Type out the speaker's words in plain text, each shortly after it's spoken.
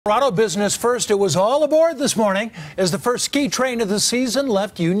Colorado business first. It was all aboard this morning as the first ski train of the season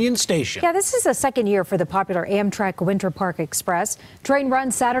left Union Station. Yeah, this is the second year for the popular Amtrak Winter Park Express. Train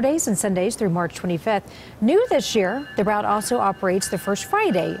runs Saturdays and Sundays through March 25th. New this year, the route also operates the first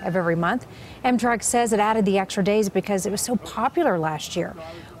Friday of every month. Amtrak says it added the extra days because it was so popular last year.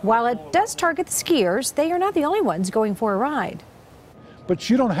 While it does target the skiers, they are not the only ones going for a ride. But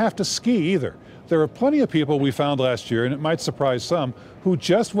you don't have to ski either. There are plenty of people we found last year, and it might surprise some, who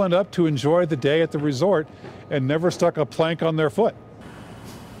just went up to enjoy the day at the resort and never stuck a plank on their foot.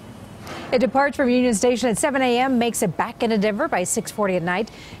 It departs from Union Station at 7 a.m., makes it back into Denver by 6:40 at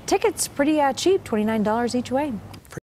night. Tickets pretty cheap, $29 each way.